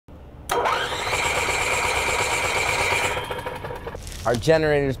Our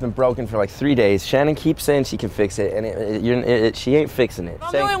generator's been broken for like 3 days. Shannon keeps saying she can fix it, and she ain't fixing it.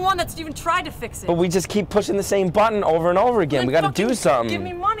 I'm the only one that's even tried to fix it. But we just keep pushing the same button over and over again. We gotta do something. Give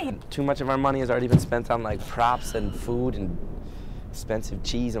me money. Too much of our money has already been spent on like props and food and expensive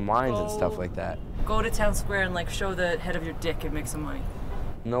cheese and wines and stuff like that. Go to town square and like show the head of your dick and make some money.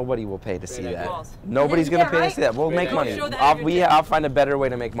 Nobody will pay to see that. Nobody's gonna pay to see that. We'll make money. I'll find a better way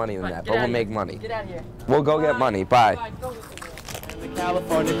to make money than that, but we'll make money. Get out of here. We'll go get money. Bye. The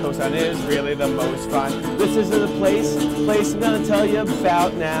California coastline is really the most fun. This is the place I'm gonna tell you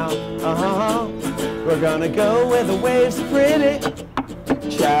about now. We're gonna go where the waves are pretty.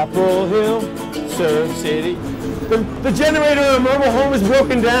 Chapel Hill, Surf City. The generator in our mobile home is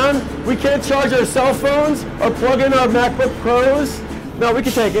broken down. We can't charge our cell phones or plug in our MacBook Pros. No, we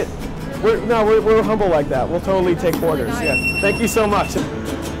can take it. We're humble like that. We'll totally take quarters. Yes. Thank you so much.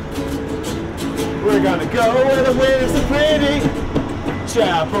 We're gonna go where the waves are pretty.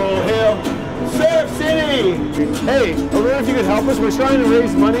 Chapel Hill, Surf City. Hey, I wonder if you could help us. We're trying to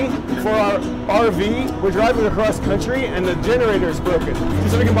raise money for our RV. We're driving across country and the generator is broken.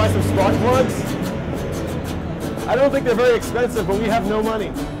 So we can buy some spark plugs. I don't think they're very expensive, but we have no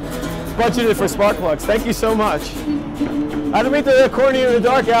money budgeted for spark plugs. Thank you so much. I don't mean to corny in the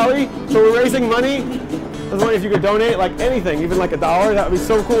dark alley, so we're raising money. I was wondering if you could donate like anything, even like $1. That would be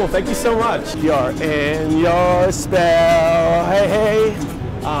so cool. Thank you so much. You're in your spell. Hey, hey.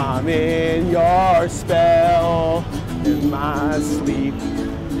 I'm in your spell. In my sleep.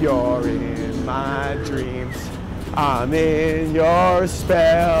 You're in my dreams. I'm in your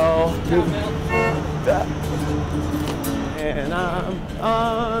spell. And I'm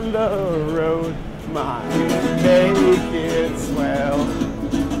on the road. My naked swell.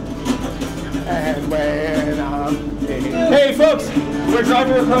 And when I'm in. Hey folks, we're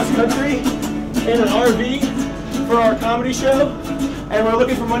driving across country in an RV for our comedy show, and we're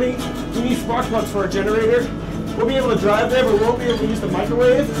looking for money. We need spark plugs for our generator. We'll be able to drive there, but we won't be able to use the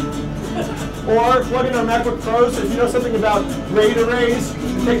microwave or plug in our MacBook Pros. If you know something about rate arrays,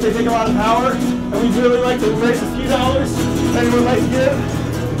 they take a lot of power, and we'd really like to raise a few dollars. Anyone like to give?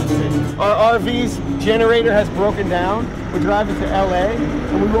 Our RV's generator has broken down. We're driving to LA,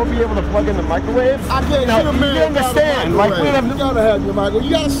 and we won't be able to plug in the microwave. I can't now, get a man. You understand? Like we have. You gotta have your microwave.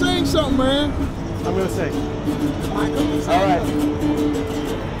 You gotta sing something, man. I'm gonna sing. All right.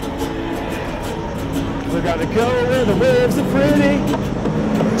 We're gonna go where the waves are pretty.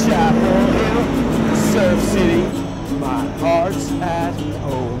 Chapel Hill, Surf City. My heart's at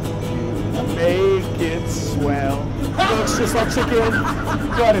home. Make it swell. Looks just like chicken,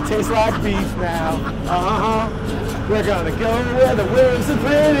 but it tastes like beef now. We're gonna go where the waves are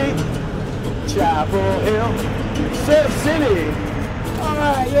pretty. Chapel Hill, Surf City. All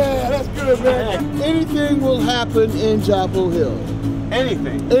right, yeah, that's good, man. Anything will happen in Chapel Hill.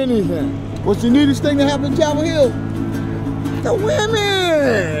 Anything. Anything. What's the neatest thing to happen in Chapel Hill? The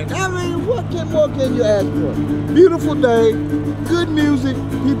women. I mean, what more can you ask for? Beautiful day, good music,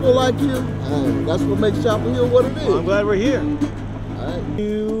 people like you. That's what makes Chapel Hill what it is. Well, I'm glad we're here. All right.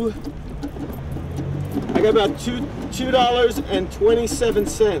 I got about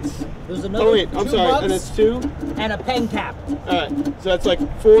 $2.27. There's another. Oh wait, I'm sorry, and it's $2 and a pen cap. All right, so that's like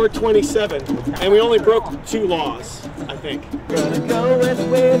 $4.27, and we only broke 2 laws, I think. Gonna go where the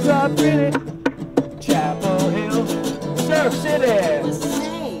waves are pretty.